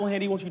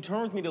Handy, won't you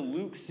turn with me to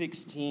Luke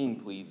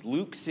 16, please?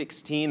 Luke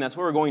 16, that's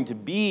where we're going to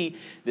be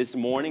this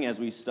morning as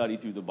we study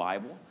through the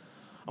Bible.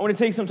 I want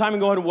to take some time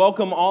and go ahead and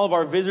welcome all of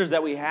our visitors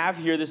that we have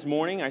here this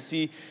morning. I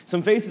see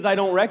some faces I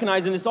don't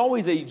recognize, and it's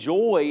always a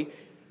joy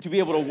to be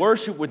able to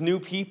worship with new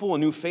people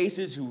and new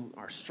faces who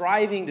are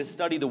striving to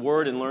study the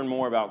Word and learn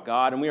more about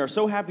God. And we are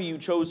so happy you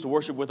chose to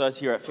worship with us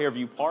here at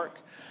Fairview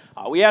Park.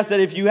 We ask that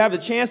if you have the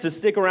chance to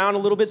stick around a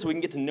little bit so we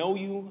can get to know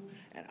you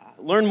and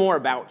learn more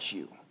about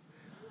you.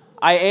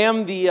 I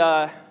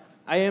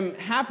am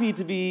happy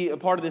to be a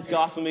part of this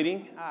gospel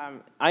meeting.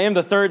 I am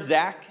the third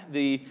Zach,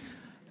 the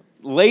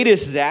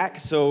latest Zach,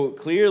 so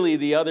clearly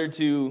the other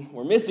two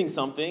were missing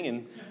something,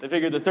 and they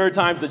figured the third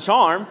time's the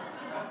charm.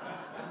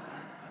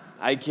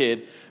 I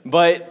kid.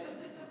 But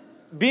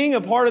being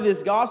a part of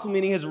this gospel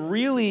meeting has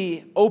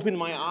really opened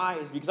my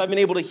eyes because I've been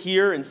able to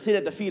hear and sit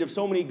at the feet of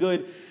so many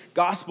good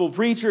gospel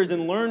preachers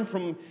and learn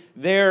from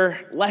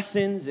their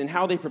lessons and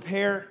how they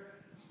prepare.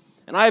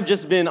 And I've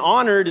just been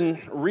honored and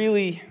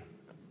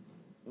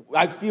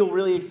I feel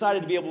really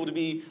excited to be able to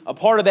be a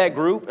part of that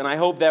group. And I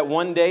hope that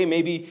one day,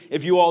 maybe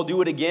if you all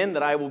do it again,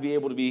 that I will be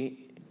able to be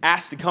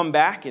asked to come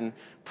back and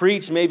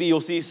preach. Maybe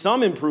you'll see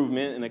some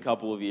improvement in a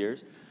couple of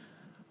years.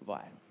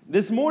 But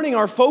this morning,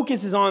 our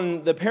focus is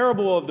on the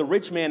parable of the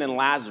rich man and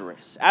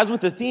Lazarus. As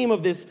with the theme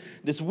of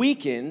this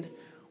weekend,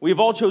 we have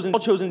all chosen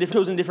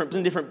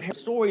different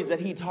stories that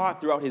he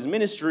taught throughout his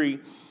ministry.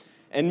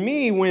 And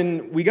me,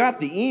 when we got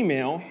the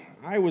email,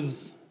 I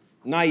was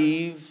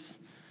naive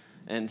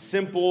and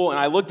simple, and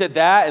I looked at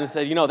that and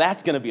said,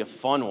 that's going to be a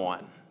fun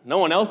one. No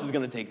one else is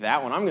going to take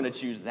that one. I'm going to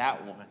choose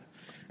that one.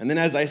 And then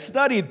as I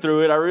studied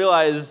through it, I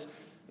realized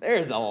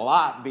there's a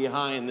lot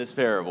behind this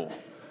parable.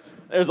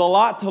 There's a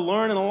lot to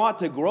learn and a lot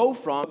to grow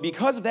from.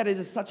 Because of that, it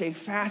is such a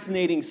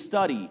fascinating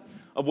study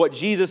of what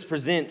Jesus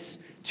presents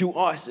to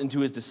us and to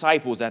his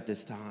disciples at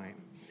this time.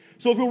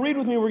 So if you'll read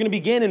with me, we're going to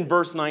begin in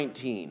verse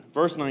 19.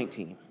 Verse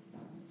 19.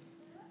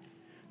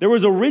 There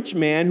was a rich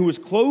man who was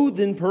clothed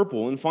in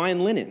purple and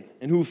fine linen,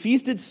 and who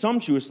feasted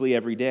sumptuously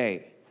every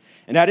day.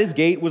 And at his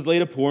gate was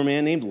laid a poor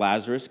man named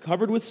Lazarus,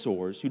 covered with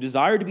sores, who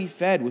desired to be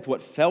fed with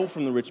what fell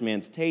from the rich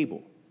man's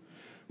table.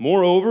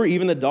 Moreover,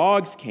 even the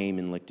dogs came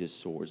and licked his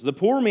sores. The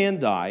poor man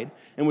died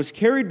and was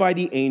carried by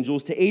the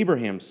angels to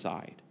Abraham's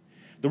side.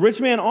 The rich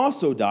man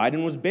also died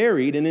and was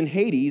buried, and in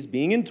Hades,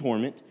 being in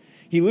torment,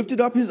 he lifted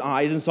up his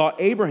eyes and saw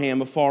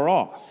Abraham afar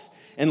off,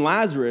 and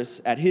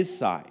Lazarus at his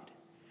side.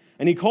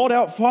 And he called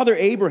out, Father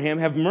Abraham,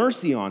 have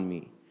mercy on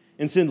me,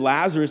 and send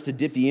Lazarus to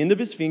dip the end of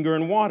his finger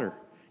in water,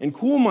 and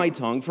cool my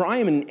tongue, for I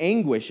am in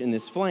anguish in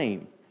this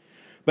flame.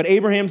 But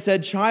Abraham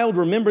said, Child,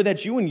 remember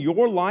that you in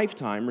your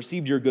lifetime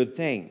received your good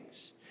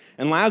things,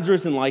 and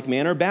Lazarus in like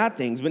manner bad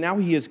things, but now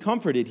he is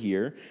comforted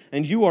here,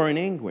 and you are in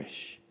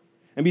anguish.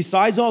 And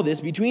besides all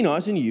this, between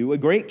us and you, a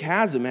great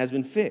chasm has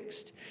been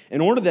fixed,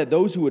 in order that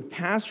those who would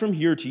pass from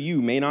here to you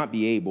may not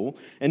be able,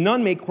 and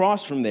none may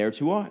cross from there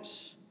to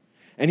us.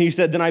 And he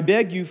said, Then I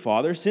beg you,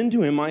 Father, send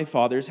him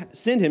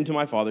to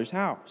my father's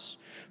house.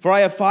 For I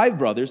have 5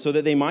 brothers, so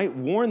that he might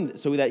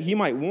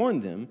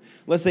warn them,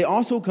 lest they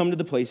also come to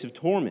the place of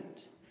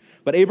torment.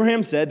 But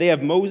Abraham said, They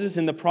have Moses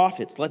and the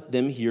prophets, let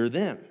them hear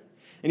them.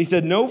 And he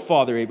said, No,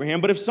 Father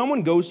Abraham, but if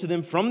someone goes to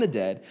them from the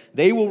dead,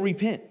 they will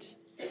repent.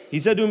 He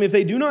said to him, If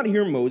they do not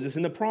hear Moses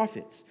and the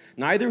prophets,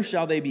 neither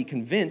shall they be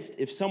convinced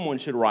if someone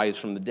should rise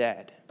from the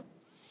dead.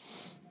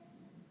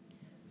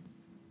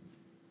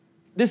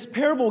 This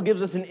parable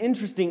gives us an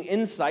interesting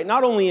insight,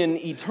 not only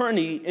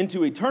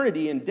into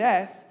eternity and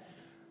death,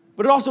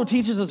 but it also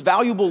teaches us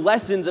valuable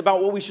lessons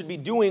about what we should be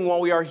doing while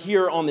we are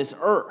here on this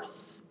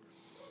earth.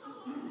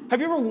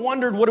 Have you ever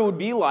wondered what it would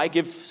be like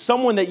if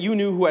someone that you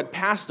knew who had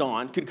passed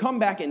on could come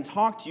back and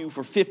talk to you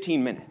for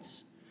 15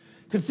 minutes?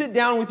 Could sit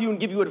down with you and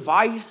give you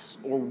advice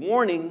or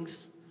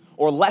warnings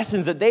or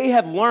lessons that they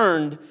had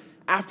learned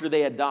after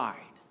they had died?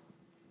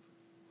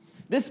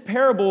 This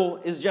parable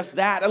is just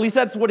that. At least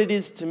that's what it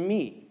is to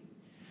me.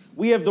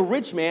 We have the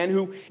rich man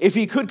who, if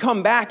he could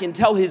come back and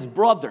tell his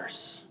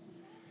brothers,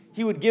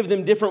 he would give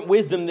them different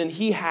wisdom than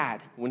he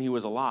had when he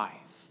was alive.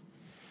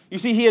 You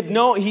see, he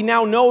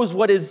now knows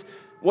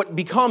what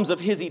becomes of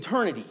his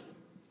eternity.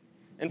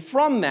 And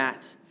from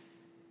that,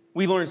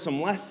 we learn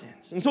some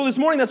lessons. And so this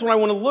morning, that's what I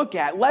want to look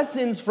at.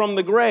 Lessons from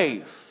the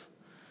grave.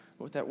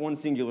 With that one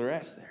singular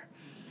S there.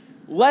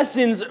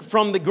 Lessons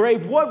from the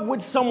grave. What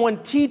would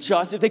someone teach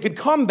us if they could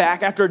come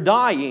back after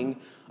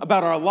dying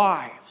about our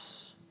lives?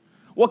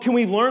 What can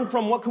we learn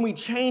from? What can we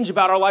change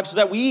about our lives so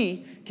that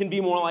we can be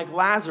more like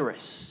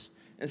Lazarus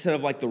instead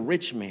of like the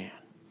rich man?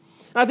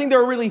 And I think there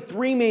are really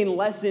 3 main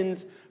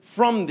lessons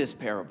from this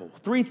parable.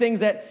 3 things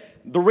that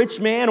the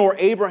rich man or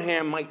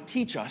Abraham might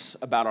teach us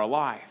about our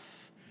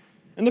life.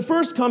 And the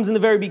first comes in the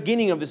very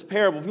beginning of this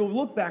parable. If you'll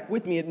look back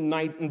with me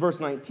in verse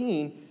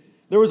 19,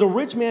 there was a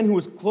rich man who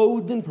was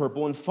clothed in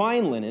purple and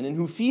fine linen and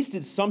who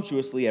feasted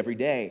sumptuously every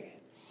day.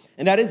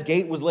 And at his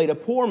gate was laid a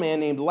poor man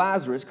named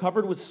Lazarus,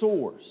 covered with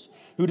sores,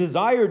 who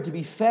desired to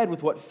be fed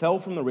with what fell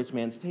from the rich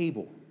man's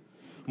table.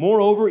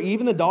 Moreover,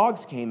 even the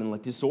dogs came and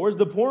licked his sores.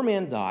 The poor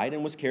man died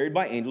and was carried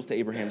by angels to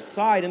Abraham's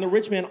side, and the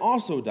rich man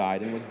also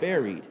died and was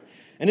buried.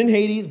 And in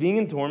Hades, being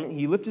in torment,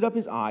 he lifted up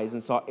his eyes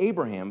and saw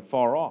Abraham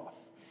far off,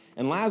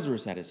 and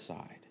Lazarus at his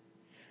side.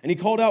 And he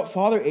called out,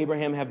 Father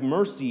Abraham, have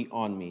mercy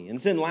on me, and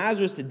send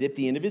Lazarus to dip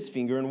the end of his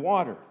finger in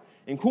water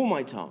and cool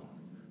my tongue,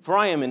 for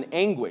I am in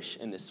anguish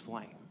in this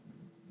flame.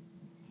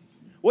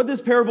 What this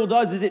parable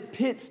does is it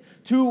pits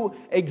two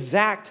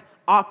exact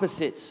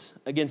opposites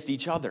against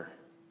each other.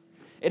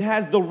 It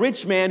has the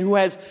rich man who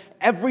has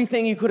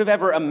everything you could have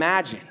ever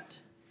imagined.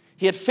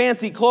 He had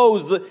fancy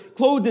clothes,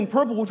 clothed in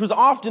purple, which was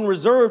often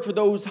reserved for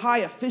those high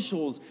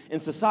officials in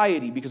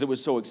society because it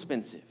was so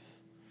expensive.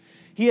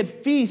 He had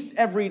feasts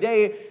every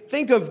day.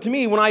 To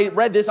me, when I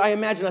read this, I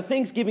imagine a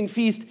Thanksgiving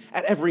feast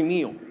at every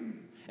meal.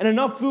 And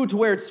enough food to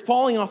where it's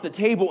falling off the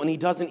table and he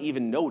doesn't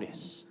even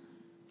notice.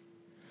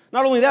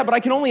 Not only that, but I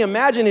can only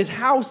imagine his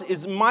house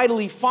is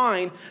mightily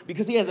fine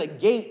because he has a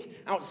gate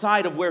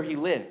outside of where he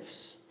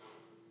lives.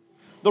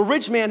 The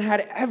rich man had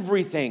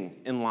everything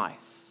in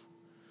life.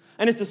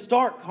 And it's a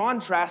stark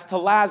contrast to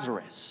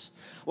Lazarus.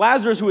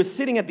 Lazarus, who is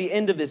sitting at the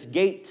end of this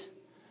gate,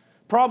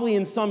 probably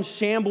in some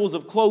shambles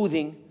of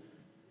clothing,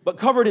 but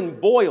covered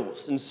in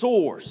boils and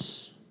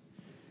sores.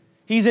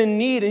 He's in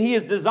need and he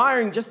is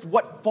desiring just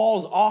what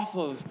falls off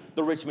of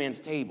the rich man's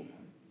table.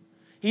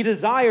 He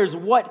desires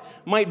what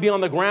might be on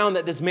the ground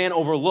that this man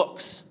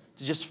overlooks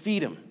to just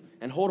feed him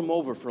and hold him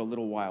over for a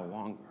little while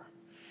longer.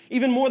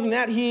 Even more than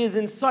that, he is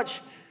in such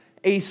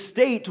a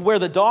state where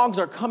the dogs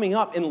are coming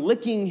up and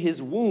licking his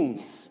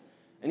wounds,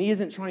 and he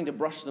isn't trying to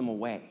brush them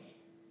away.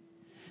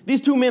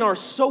 These two men are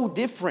so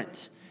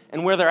different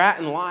in where they're at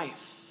in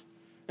life.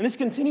 And this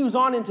continues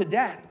on into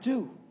death,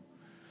 too.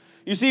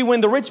 You see,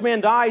 when the rich man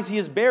dies, he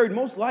is buried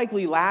most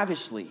likely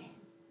lavishly,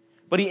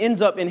 but he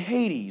ends up in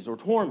Hades or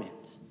torment.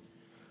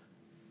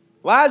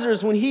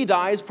 Lazarus, when he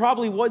dies,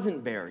 probably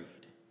wasn't buried,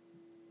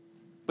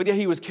 but yet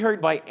he was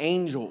carried by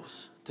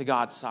angels to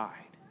God's side.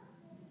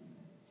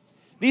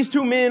 These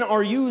two men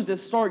are used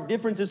as stark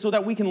differences so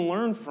that we can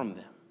learn from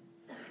them.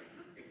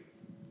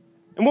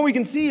 And what we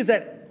can see is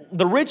that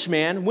the rich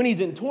man, when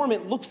he's in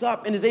torment, looks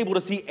up and is able to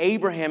see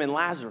Abraham and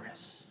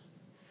Lazarus.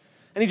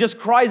 And he just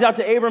cries out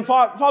to Abraham,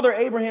 Father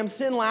Abraham,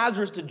 send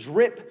Lazarus to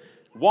drip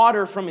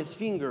water from his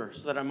finger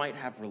so that I might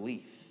have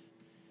relief.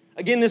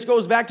 Again, this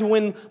goes back to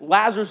when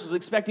Lazarus was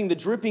expecting the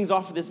drippings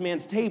off of this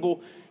man's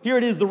table. Here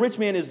it is, the rich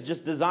man is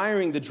just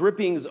desiring the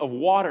drippings of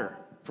water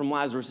from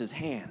Lazarus'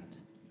 hand.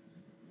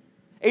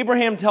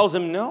 Abraham tells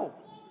him no.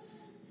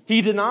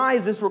 He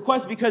denies this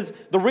request because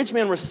the rich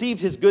man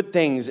received his good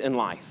things in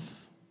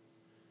life.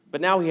 But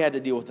now he had to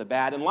deal with the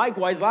bad. And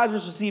likewise,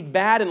 Lazarus received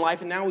bad in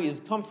life, and now he is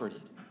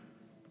comforted.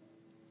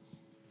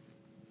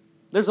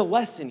 There's a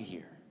lesson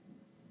here.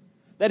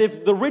 That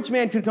if the rich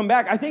man could come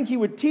back, I think he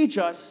would teach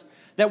us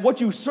that what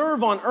you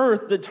serve on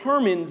earth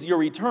determines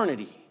your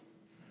eternity.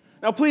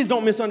 Now, please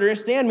don't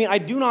misunderstand me. I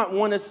do not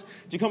want us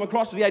to come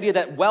across with the idea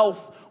that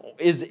wealth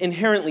is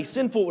inherently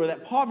sinful or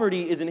that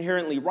poverty is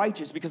inherently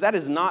righteous, because that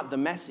is not the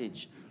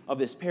message of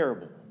this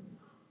parable.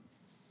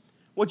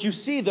 What you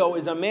see, though,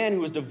 is a man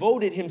who has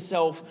devoted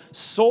himself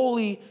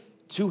solely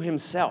to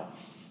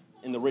himself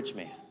in the rich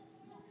man.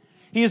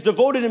 He has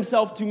devoted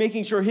himself to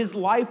making sure his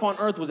life on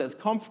earth was as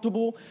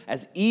comfortable,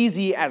 as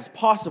easy as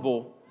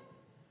possible,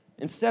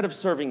 instead of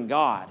serving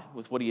God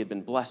with what he had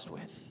been blessed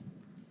with.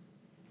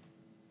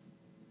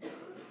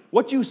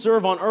 What you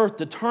serve on earth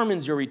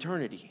determines your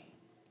eternity.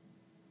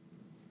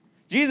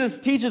 Jesus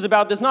teaches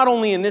about this not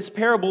only in this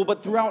parable,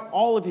 but throughout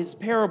all of his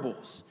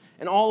parables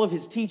and all of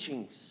his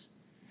teachings.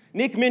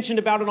 Nick mentioned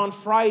about it on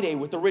Friday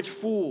with the rich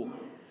fool.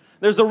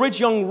 There's the rich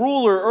young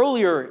ruler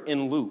earlier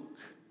in Luke.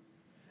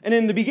 And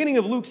in the beginning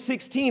of Luke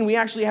 16, we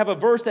actually have a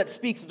verse that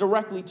speaks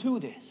directly to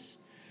this.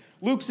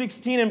 Luke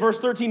 16 and verse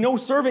 13, no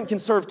servant can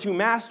serve two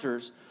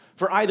masters,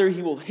 for either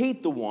he will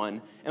hate the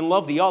one and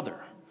love the other,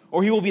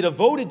 or he will be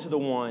devoted to the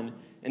one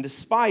and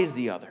despise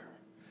the other.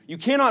 You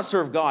cannot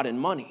serve God and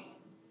money.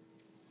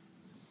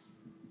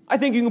 I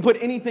think you can put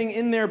anything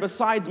in there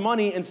besides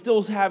money and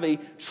still have a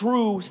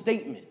true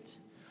statement.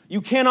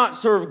 You cannot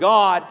serve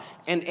God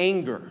and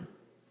anger.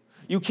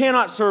 You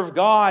cannot serve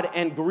God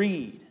and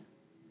greed.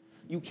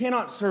 You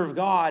cannot serve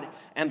God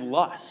and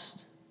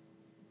lust.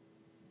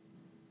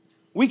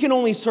 We can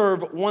only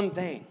serve one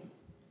thing.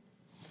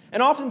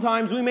 And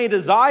oftentimes we may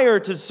desire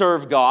to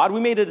serve God.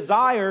 We may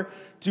desire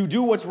to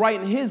do what's right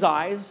in His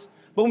eyes,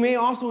 but we may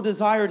also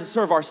desire to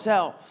serve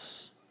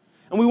ourselves.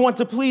 And we want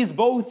to please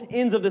both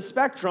ends of the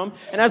spectrum.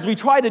 And as we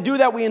try to do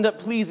that, we end up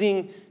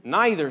pleasing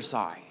neither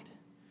side.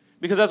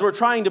 Because as we're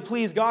trying to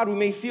please God, we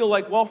may feel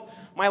like, well,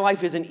 my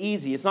life isn't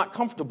easy. It's not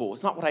comfortable.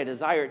 It's not what I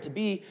desire it to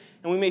be.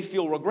 And we may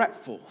feel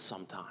regretful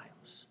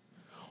sometimes.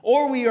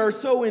 Or we are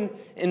so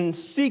in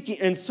seeking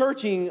and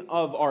searching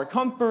of our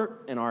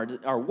comfort and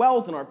our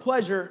wealth and our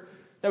pleasure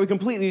that we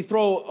completely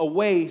throw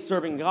away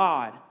serving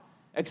God,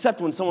 except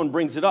when someone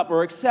brings it up,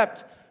 or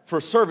except for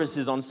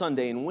services on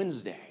Sunday and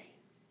Wednesday.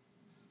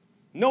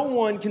 No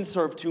one can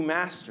serve two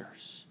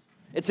masters.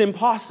 It's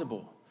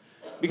impossible.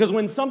 Because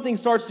when something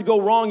starts to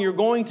go wrong, you're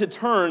going to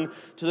turn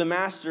to the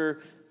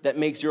master that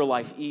makes your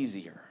life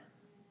easier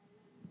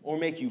or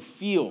make you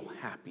feel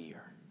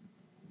happier.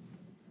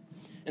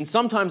 And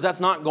sometimes that's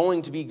not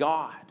going to be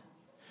God.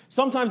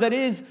 Sometimes that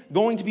is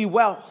going to be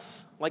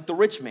wealth, like the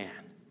rich man.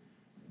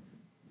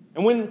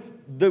 And when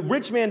the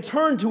rich man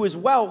turned to his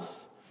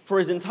wealth for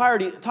his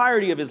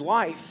entirety of his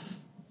life,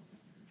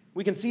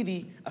 we can see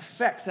the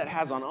effects that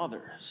has on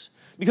others.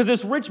 Because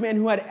this rich man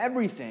who had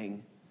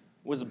everything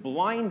was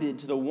blinded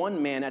to the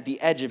one man at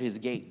the edge of his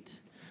gate.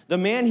 The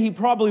man he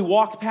probably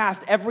walked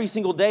past every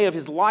single day of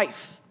his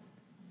life.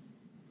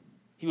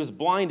 He was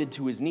blinded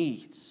to his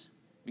needs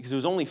because he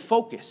was only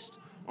focused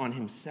on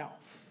himself.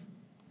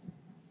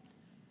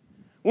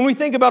 When we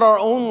think about our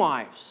own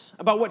lives,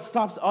 about what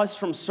stops us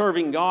from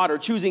serving God or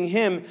choosing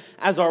Him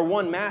as our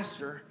one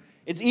master,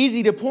 it's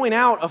easy to point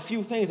out a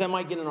few things that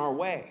might get in our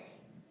way.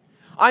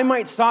 I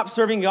might stop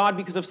serving God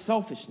because of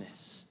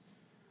selfishness.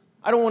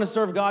 I don't want to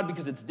serve God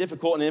because it's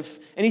difficult, and if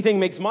anything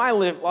makes my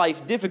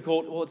life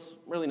difficult, well, it's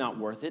really not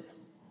worth it.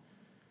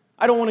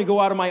 I don't want to go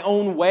out of my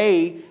own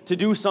way to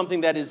do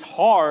something that is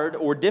hard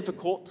or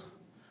difficult.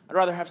 I'd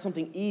rather have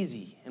something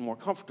easy and more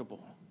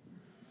comfortable.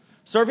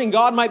 Serving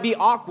God might be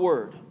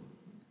awkward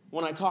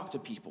when I talk to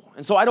people.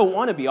 And so I don't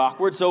want to be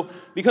awkward. So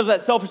because of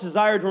that selfish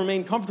desire to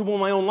remain comfortable in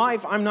my own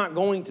life, I'm not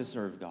going to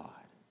serve God.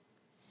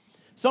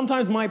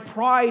 Sometimes my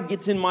pride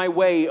gets in my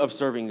way of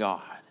serving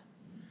God.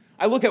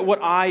 I look at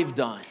what I've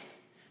done,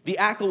 the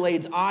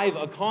accolades I've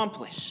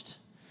accomplished,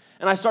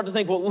 and I start to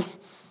think, well,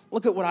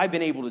 look at what I've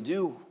been able to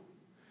do.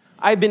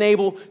 I've been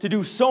able to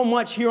do so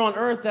much here on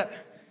earth that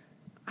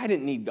I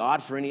didn't need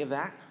God for any of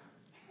that.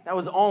 That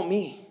was all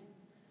me.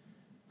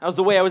 That was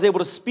the way I was able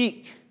to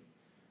speak,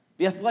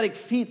 the athletic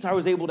feats I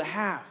was able to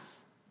have.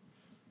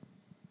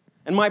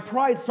 And my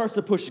pride starts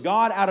to push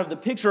God out of the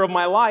picture of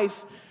my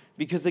life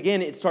because,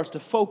 again, it starts to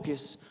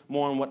focus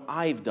more on what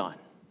I've done.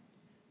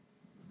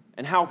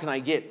 And how can I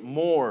get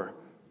more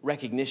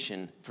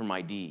recognition for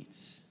my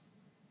deeds?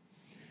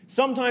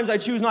 Sometimes I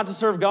choose not to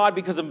serve God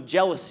because of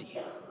jealousy.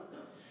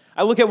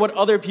 I look at what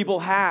other people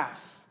have.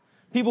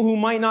 People who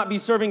might not be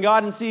serving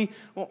God and see,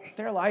 well,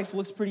 their life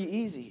looks pretty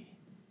easy.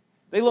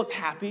 They look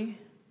happy.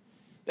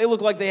 They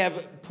look like they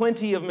have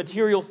plenty of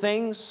material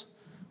things.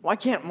 Why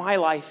can't my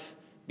life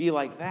be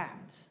like that?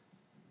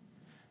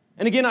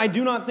 And again, I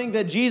do not think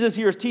that Jesus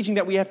here is teaching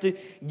that we have to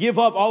give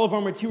up all of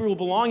our material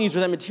belongings or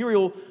that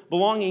material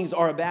belongings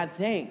are a bad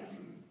thing.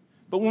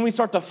 But when we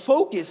start to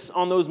focus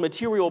on those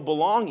material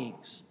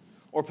belongings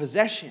or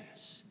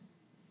possessions,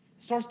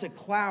 it starts to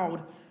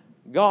cloud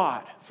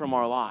God from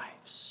our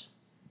lives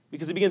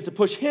because it begins to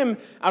push Him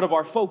out of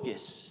our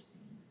focus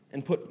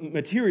and put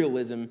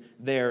materialism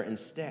there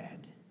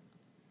instead.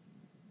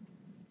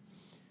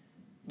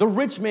 The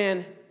rich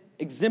man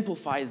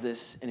exemplifies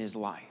this in his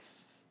life.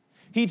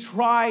 He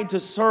tried to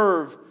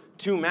serve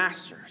two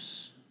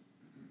masters,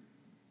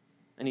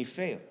 and he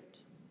failed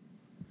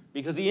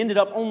because he ended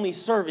up only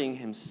serving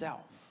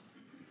himself.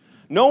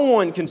 No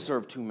one can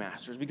serve two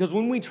masters because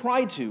when we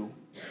try to,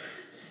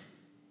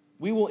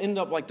 we will end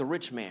up like the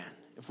rich man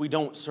if we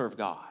don't serve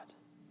God.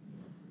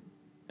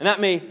 And that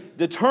may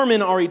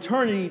determine our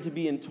eternity to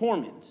be in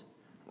torment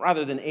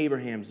rather than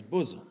Abraham's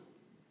bosom.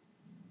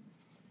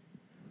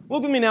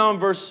 Look with me now in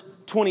verse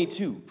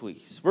 22,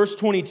 please. Verse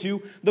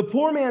 22, the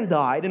poor man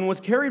died and was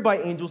carried by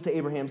angels to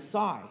Abraham's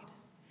side.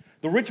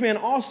 The rich man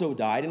also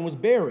died and was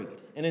buried.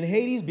 And in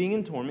Hades, being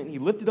in torment, he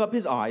lifted up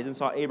his eyes and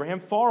saw Abraham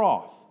far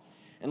off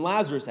and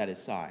Lazarus at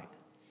his side.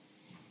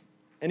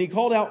 And he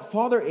called out,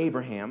 Father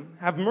Abraham,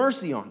 have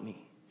mercy on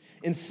me,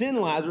 and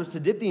send Lazarus to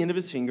dip the end of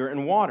his finger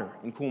in water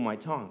and cool my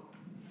tongue.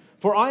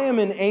 For I am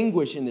in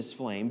anguish in this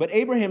flame. But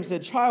Abraham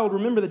said, Child,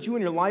 remember that you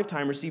in your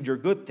lifetime received your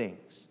good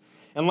things,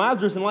 and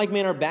Lazarus in like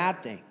manner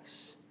bad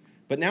things.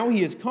 But now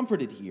he is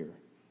comforted here,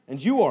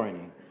 and you are in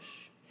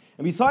anguish.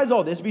 And besides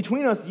all this,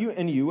 between us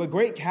and you, a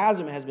great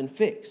chasm has been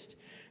fixed,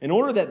 in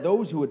order that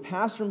those who would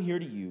pass from here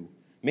to you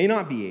may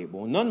not be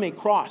able, and none may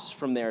cross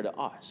from there to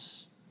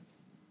us.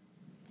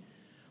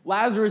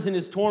 Lazarus in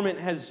his torment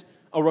has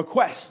a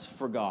request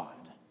for God.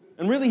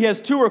 And really he has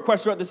two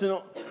requests throughout this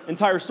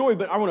entire story,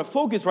 but I want to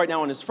focus right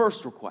now on his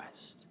first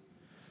request.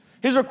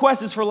 His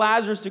request is for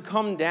Lazarus to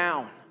come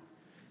down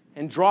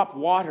and drop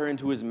water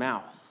into his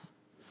mouth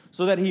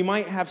so that he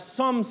might have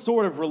some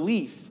sort of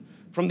relief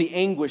from the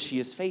anguish he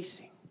is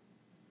facing.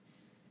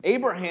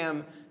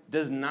 Abraham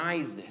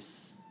denies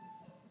this.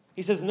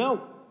 He says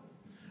no.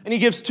 And he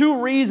gives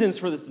two reasons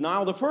for this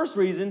denial. The first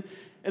reason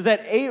is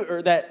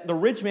that the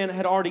rich man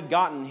had already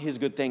gotten his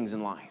good things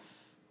in life.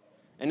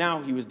 And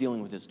now he was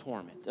dealing with his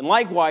torment. And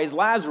likewise,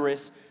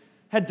 Lazarus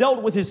had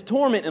dealt with his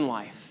torment in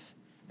life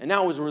and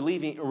now was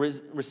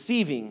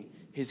receiving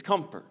his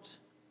comfort.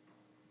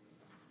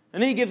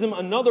 And then he gives him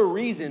another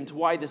reason to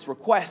why this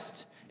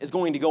request is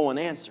going to go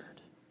unanswered.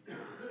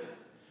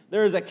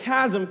 There is a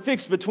chasm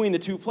fixed between the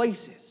two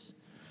places.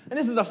 And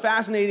this is a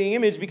fascinating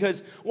image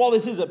because while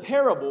this is a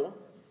parable,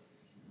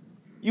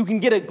 you can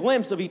get a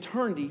glimpse of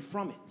eternity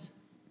from it.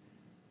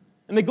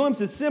 And the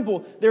glimpse is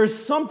simple. There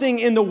is something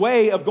in the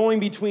way of going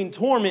between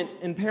torment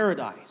and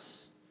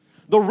paradise.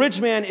 The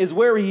rich man is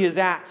where he is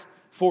at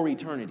for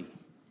eternity.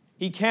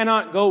 He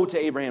cannot go to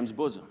Abraham's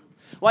bosom.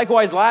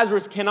 Likewise,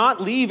 Lazarus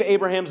cannot leave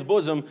Abraham's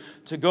bosom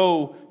to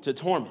go to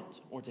torment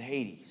or to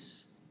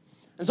Hades.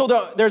 And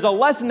so there's a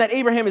lesson that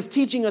Abraham is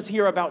teaching us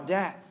here about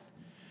death.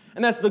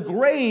 And that's the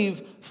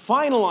grave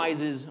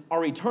finalizes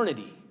our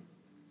eternity.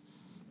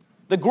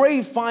 The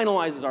grave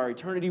finalizes our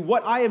eternity.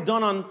 What I have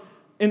done on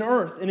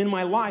earth and in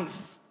my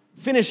life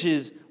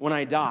finishes when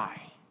I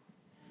die.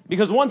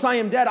 Because once I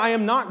am dead, I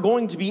am not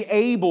going to be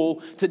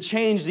able to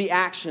change the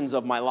actions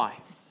of my life.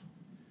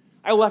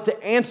 I will have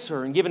to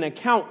answer and give an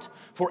account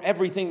for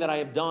everything that I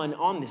have done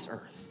on this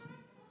earth.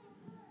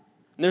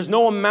 And there's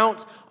no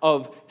amount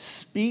of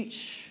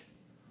speech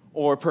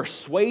or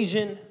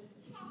persuasion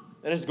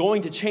that is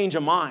going to change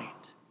a mind,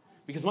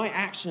 because my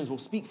actions will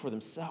speak for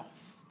themselves.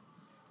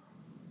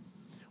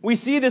 We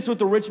see this with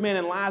the rich man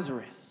and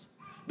Lazarus.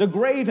 The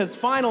grave has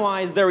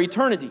finalized their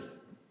eternity.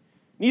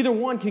 Neither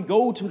one can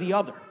go to the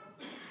other.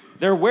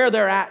 They're where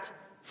they're at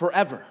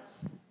forever.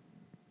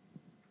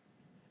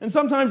 And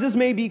sometimes this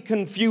may be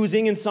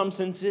confusing in some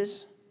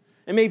senses.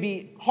 It may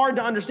be hard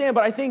to understand,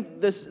 but I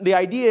think the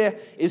idea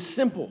is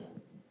simple.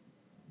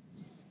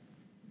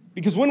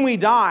 Because when we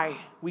die,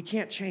 we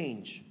can't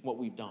change what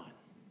we've done.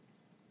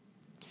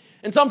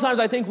 And sometimes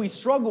I think we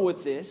struggle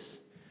with this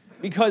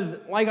because,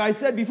 like I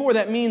said before,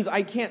 that means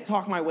I can't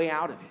talk my way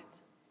out of it.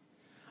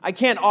 I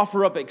can't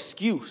offer up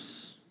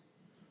excuse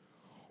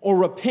or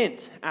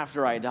repent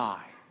after I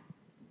die.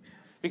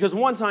 Because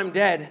once I'm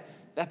dead,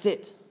 that's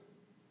it.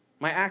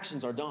 My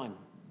actions are done.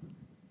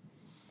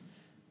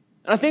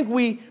 And I think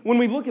when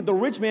we look at the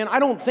rich man, I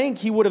don't think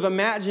he would have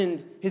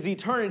imagined his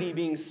eternity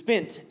being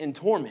spent in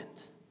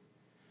torment.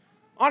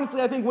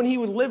 Honestly, I think when he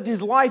lived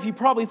his life, he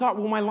probably thought,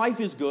 well, my life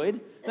is good.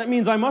 That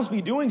means I must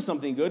be doing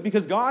something good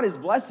because God is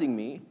blessing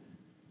me.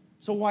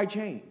 So why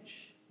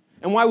change?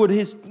 And why would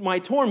my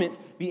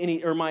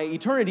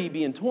eternity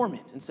be in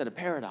torment instead of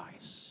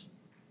paradise?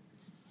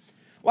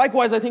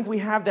 Likewise, I think we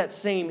have that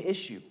same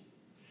issue.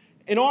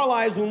 In our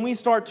lives, when we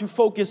start to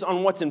focus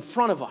on what's in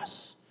front of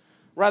us,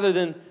 rather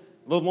than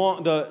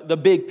the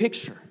big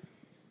picture,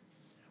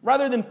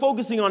 rather than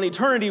focusing on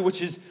eternity,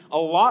 which is a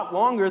lot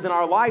longer than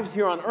our lives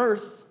here on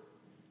earth,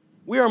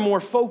 we are more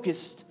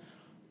focused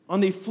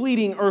on the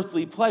fleeting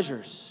earthly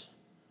pleasures,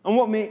 on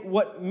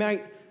what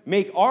might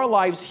make our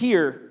lives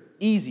here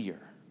easier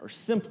or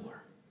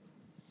simpler.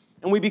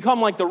 And we become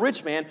like the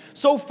rich man,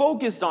 so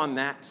focused on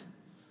that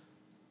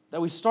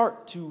we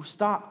start to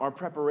stop our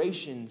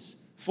preparations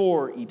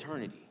for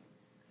eternity.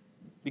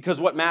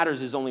 Because what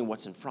matters is only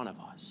what's in front of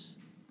us.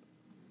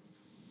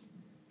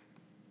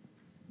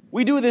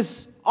 We do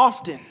this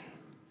often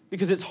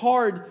because it's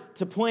hard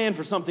to plan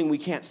for something we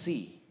can't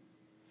see.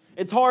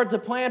 It's hard to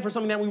plan for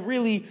something that we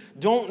really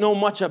don't know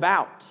much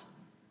about.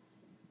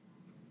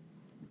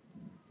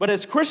 But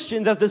as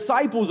Christians, as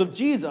disciples of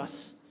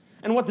Jesus,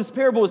 and what this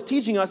parable is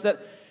teaching us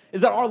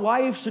is that our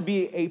life should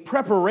be a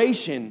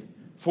preparation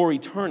for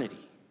eternity.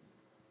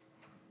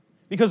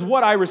 Because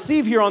what I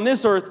receive here on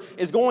this earth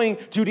is going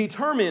to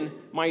determine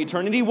my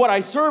eternity. What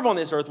I serve on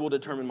this earth will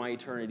determine my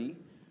eternity.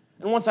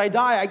 And once I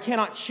die, I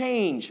cannot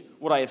change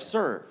what I have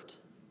served.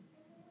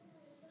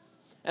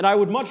 And I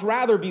would much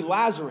rather be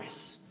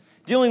Lazarus,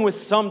 dealing with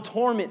some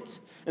torment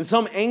and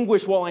some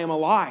anguish while I am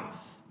alive,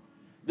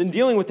 than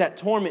dealing with that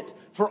torment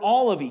for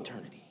all of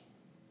eternity.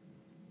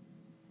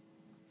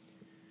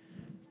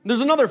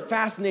 There's another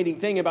fascinating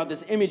thing about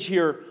this image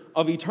here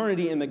of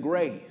eternity in the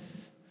grave.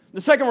 The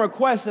second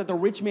request that the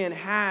rich man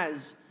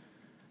has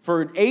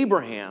for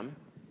Abraham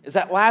is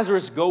that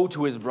Lazarus go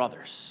to his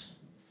brothers.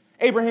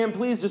 Abraham,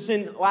 please just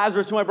send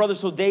Lazarus to my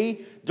brothers so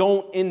they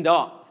don't end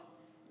up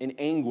in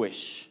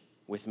anguish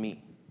with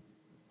me.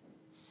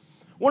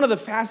 One of the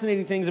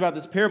fascinating things about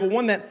this parable,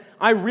 one that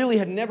I really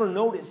had never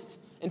noticed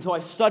until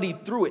I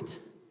studied through it,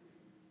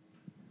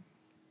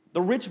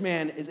 the rich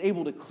man is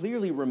able to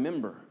clearly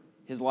remember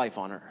his life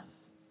on earth.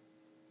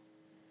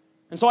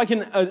 And so I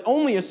can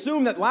only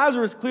assume that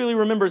Lazarus clearly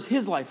remembers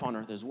his life on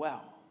earth as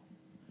well.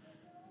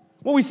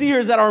 What we see here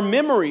is that our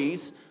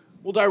memories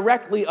will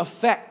directly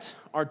affect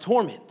our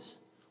torment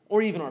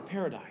or even our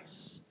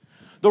paradise.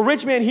 The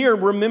rich man here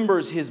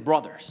remembers his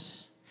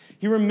brothers.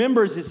 He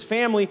remembers his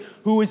family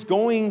who is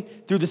going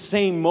through the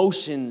same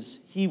motions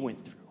he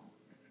went through.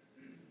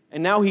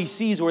 And now he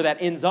sees where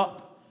that ends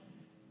up.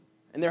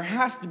 And there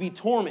has to be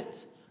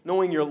torment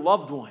knowing your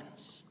loved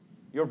ones,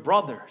 your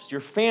brothers,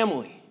 your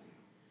family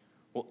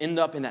will end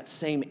up in that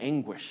same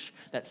anguish,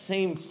 that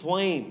same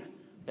flame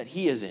that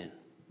he is in.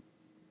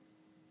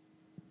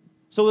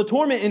 So the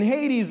torment in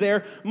Hades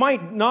there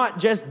might not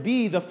just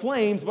be the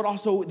flames, but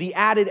also the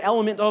added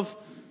element of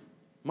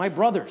my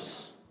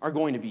brothers are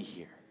going to be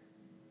here.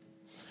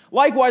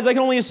 Likewise, I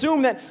can only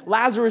assume that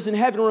Lazarus in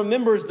heaven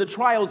remembers the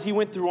trials he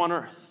went through on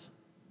earth.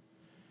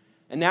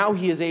 And now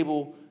he is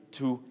able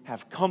to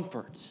have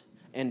comfort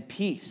and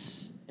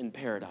peace in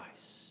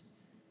paradise.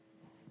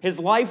 His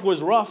life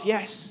was rough,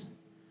 yes,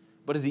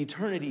 but his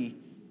eternity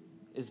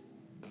is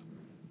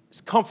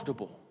is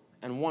comfortable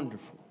and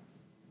wonderful.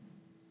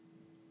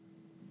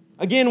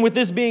 Again, with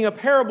this being a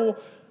parable,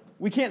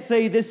 we can't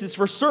say this is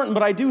for certain,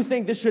 but I do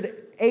think this should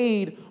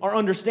aid our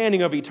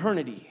understanding of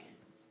eternity.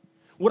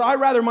 Would I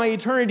rather my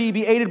eternity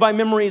be aided by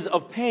memories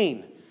of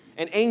pain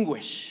and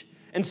anguish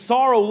and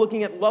sorrow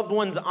looking at loved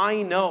ones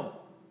I know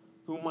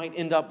who might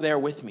end up there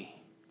with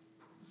me?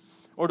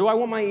 Or do I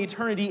want my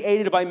eternity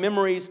aided by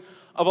memories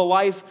of a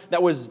life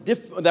that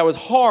was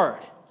hard,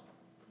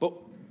 but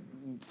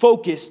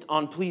focused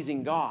on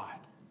pleasing God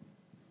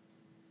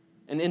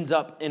and ends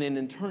up in an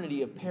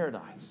eternity of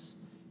paradise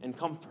and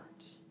comfort?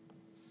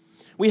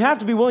 We have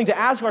to be willing to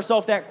ask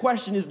ourselves that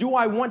question is, do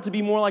I want to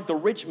be more like the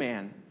rich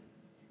man,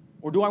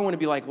 or do I want to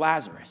be like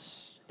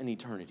Lazarus in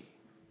eternity?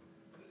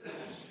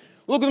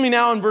 Look with me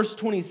now in verse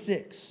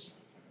 26.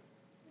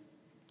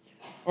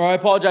 Or I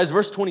apologize,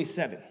 verse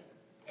 27.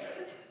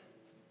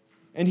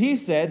 And he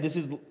said, this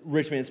is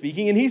rich man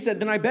speaking, and he said,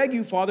 then I beg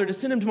you, Father, to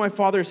send him to my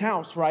father's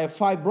house, for I have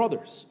 5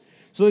 brothers,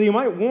 so that he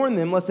might warn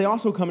them, lest they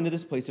also come into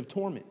this place of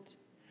torment.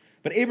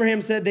 But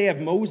Abraham said, they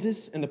have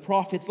Moses and the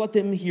prophets, let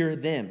them hear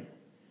them.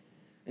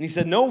 And he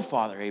said, no,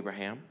 Father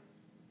Abraham.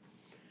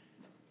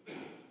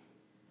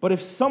 But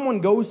if someone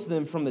goes to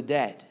them from the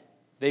dead,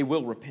 they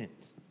will repent.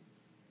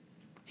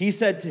 He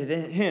said to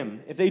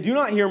him, if they do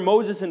not hear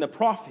Moses and the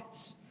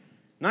prophets,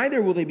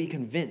 neither will they be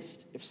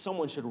convinced if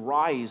someone should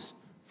rise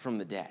from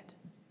the dead.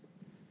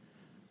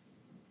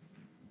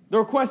 The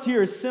request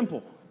here is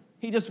simple.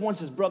 He just wants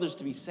his brothers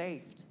to be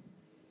saved.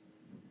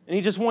 And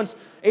he just wants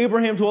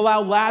Abraham to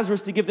allow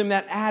Lazarus to give them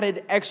that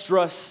added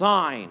extra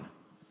sign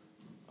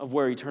of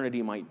where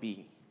eternity might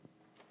be.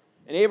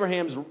 And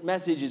Abraham's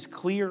message is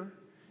clear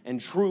and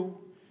true.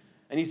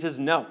 And he says,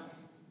 no,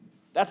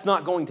 that's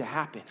not going to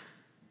happen.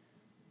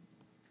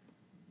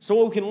 So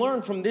what we can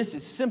learn from this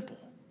is simple.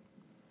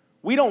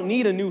 We don't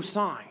need a new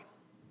sign.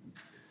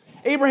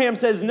 Abraham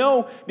says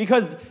no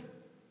because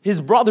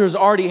his brothers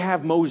already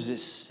have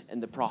Moses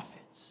and the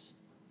prophets.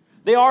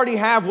 They already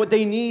have what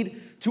they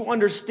need to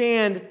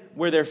understand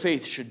where their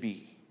faith should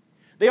be.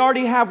 They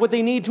already have what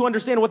they need to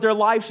understand what their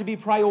life should be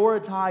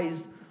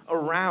prioritized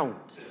around.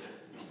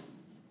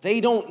 They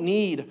don't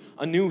need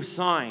a new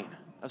sign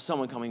of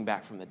someone coming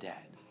back from the dead.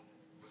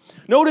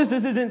 Notice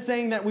this isn't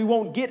saying that we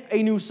won't get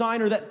a new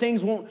sign or that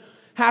things won't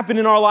happen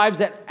in our lives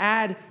that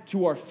add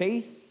to our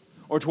faith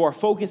or to our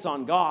focus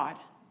on God.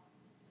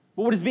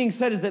 But what is being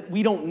said is that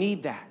we don't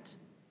need that.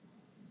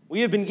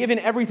 We have been given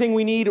everything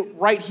we need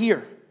right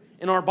here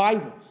in our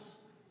Bibles.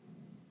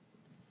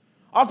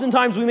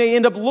 Oftentimes we may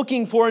end up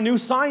looking for a new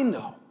sign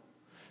though,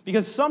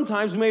 because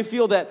sometimes we may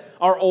feel that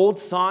our old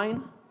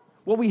sign,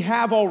 what we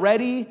have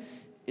already,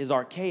 is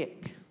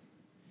archaic.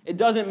 It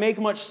doesn't make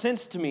much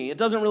sense to me. It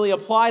doesn't really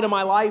apply to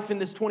my life in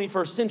this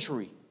 21st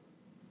century.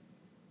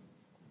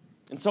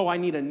 And so I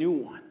need a new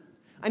one.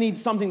 I need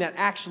something that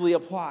actually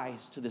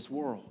applies to this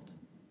world.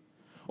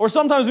 Or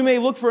sometimes we may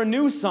look for a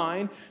new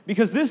sign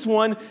because this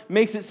one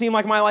makes it seem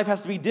like my life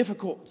has to be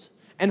difficult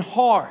and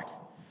hard.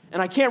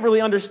 And I can't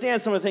really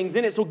understand some of the things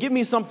in it. So give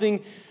me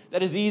something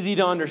that is easy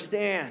to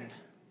understand.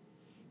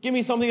 Give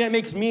me something that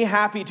makes me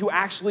happy to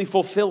actually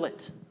fulfill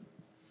it.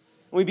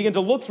 And we begin to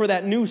look for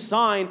that new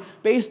sign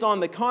based on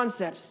the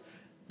concepts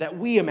that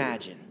we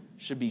imagine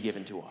should be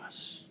given to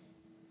us.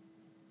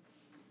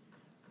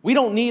 We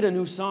don't need a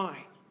new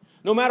sign.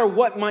 No matter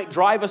what might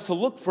drive us to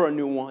look for a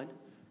new one,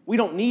 we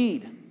don't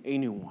need a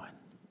new one.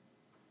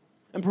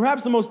 And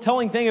perhaps the most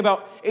telling thing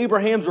about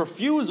Abraham's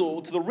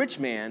refusal to the rich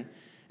man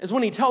is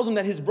when he tells him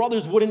that his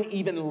brothers wouldn't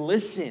even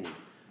listen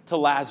to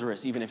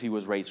Lazarus even if he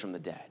was raised from the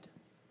dead.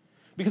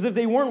 Because if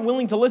they weren't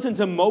willing to listen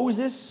to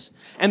Moses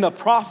and the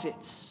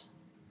prophets,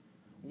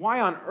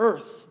 why on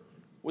earth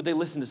would they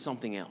listen to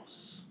something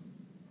else?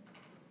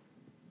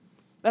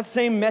 That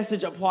same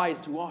message applies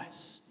to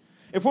us.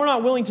 If we're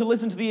not willing to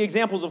listen to the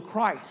examples of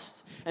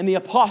Christ and the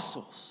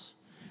apostles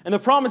and the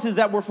promises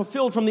that were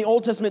fulfilled from the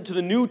Old Testament to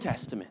the New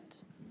Testament,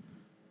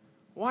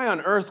 why on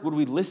earth would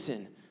we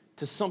listen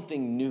to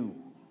something new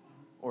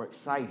or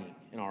exciting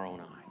in our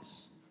own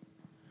eyes?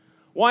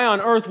 Why on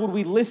earth would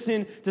we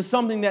listen to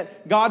something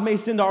that God may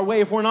send our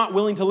way if we're not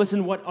willing to listen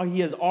to what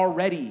He has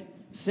already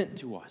sent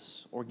to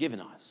us or given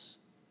us?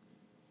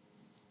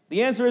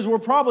 The answer is we're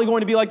probably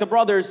going to be like the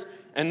brothers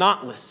and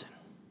not listen.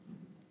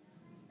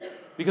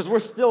 Because we're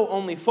still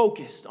only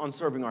focused on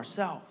serving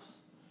ourselves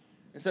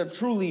instead of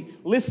truly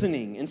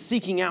listening and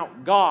seeking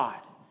out God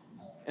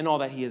and all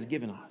that He has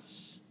given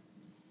us.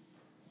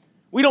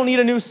 We don't need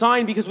a new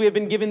sign because we have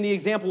been given the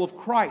example of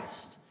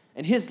Christ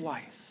and His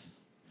life.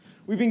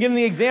 We've been given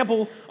the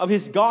example of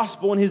His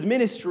gospel and His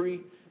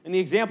ministry and the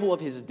example of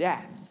His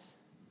death.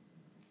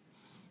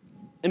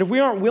 And if we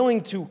aren't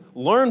willing to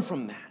learn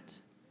from that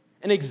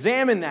and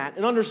examine that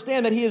and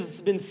understand that He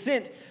has been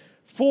sent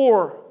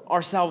for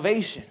our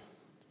salvation,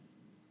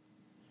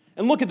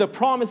 and look at the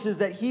promises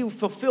that He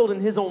fulfilled in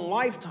His own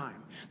lifetime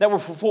that were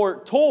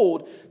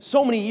foretold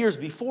so many years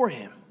before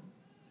Him,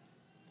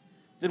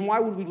 then why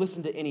would we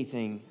listen to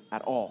anything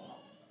at all?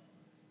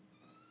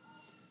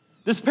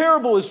 This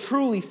parable is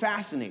truly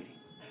fascinating.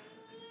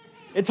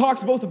 It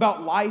talks both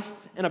about life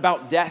and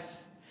about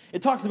death.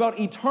 It talks about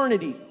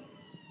eternity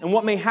and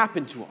what may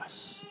happen to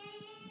us.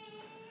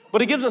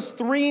 But it gives us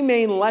three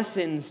main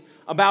lessons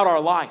about our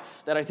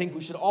life that I think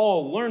we should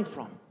all learn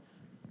from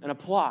and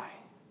apply.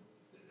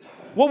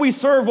 What we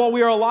serve while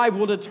we are alive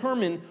will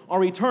determine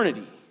our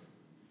eternity.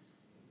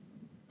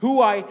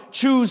 Who I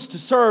choose to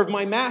serve,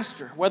 my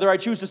master, whether I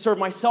choose to serve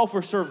myself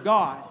or serve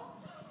God,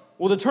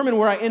 will determine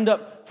where I end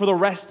up for the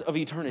rest of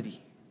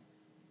eternity.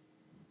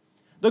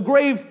 The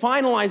grave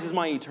finalizes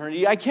my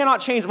eternity. I cannot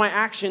change my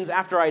actions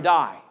after I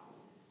die.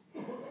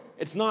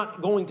 It's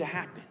not going to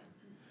happen.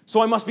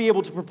 So I must be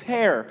able to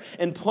prepare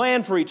and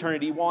plan for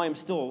eternity while I'm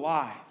still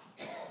alive,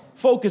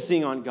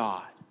 focusing on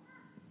God,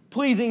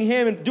 pleasing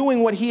Him and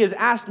doing what He has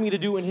asked me to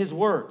do in His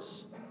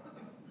words.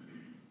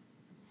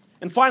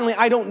 And finally,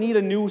 I don't need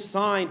a new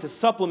sign to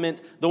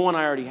supplement the one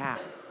I already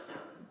have.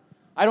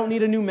 I don't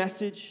need a new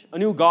message, a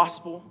new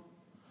gospel,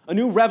 a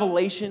new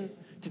revelation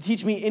to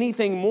teach me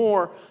anything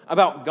more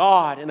about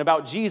God and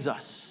about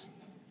Jesus,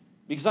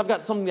 because I've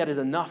got something that is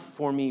enough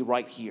for me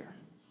right here.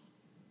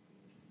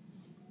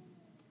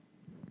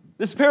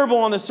 This parable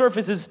on the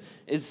surface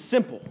is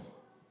simple,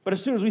 but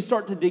as soon as we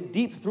start to dig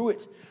deep through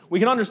it, we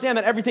can understand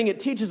that everything it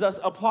teaches us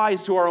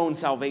applies to our own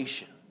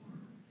salvation.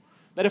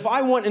 That if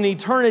I want an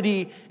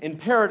eternity in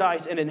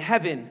paradise and in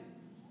heaven,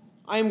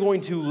 I am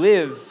going to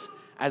live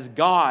as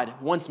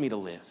God wants me to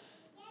live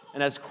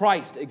and as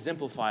Christ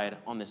exemplified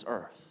on this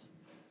earth.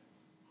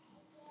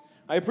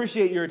 I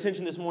appreciate your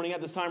attention this morning.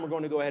 At this time, we're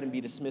going to go ahead and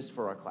be dismissed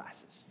for our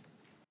classes.